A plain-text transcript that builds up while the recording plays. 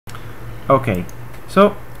Okay,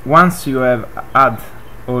 so once you have add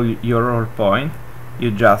all your roll point,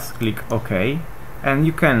 you just click OK, and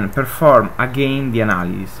you can perform again the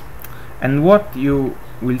analysis. And what you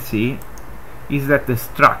will see is that the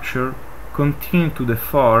structure continues to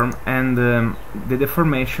deform, and the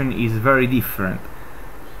deformation is very different.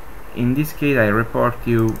 In this case I report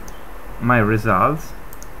you my results.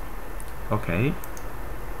 Okay,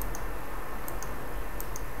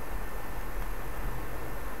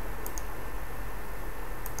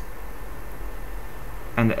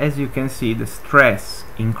 and as you can see, the stress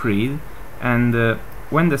increase, and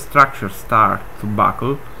when the structure starts to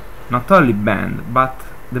buckle, not only bend, but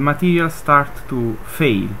the material starts to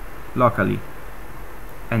fail locally.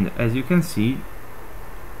 And as you can see,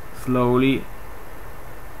 slowly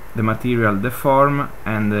the material deform,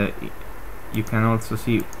 and you can also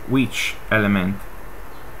see which element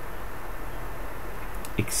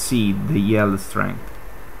exceed the yield strength.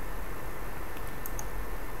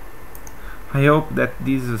 I hope that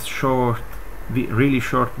this really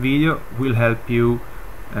short video will help you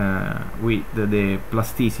with the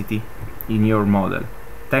plasticity in your model.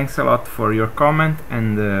 Thanks a lot for your comment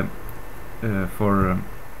and for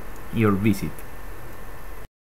your visit.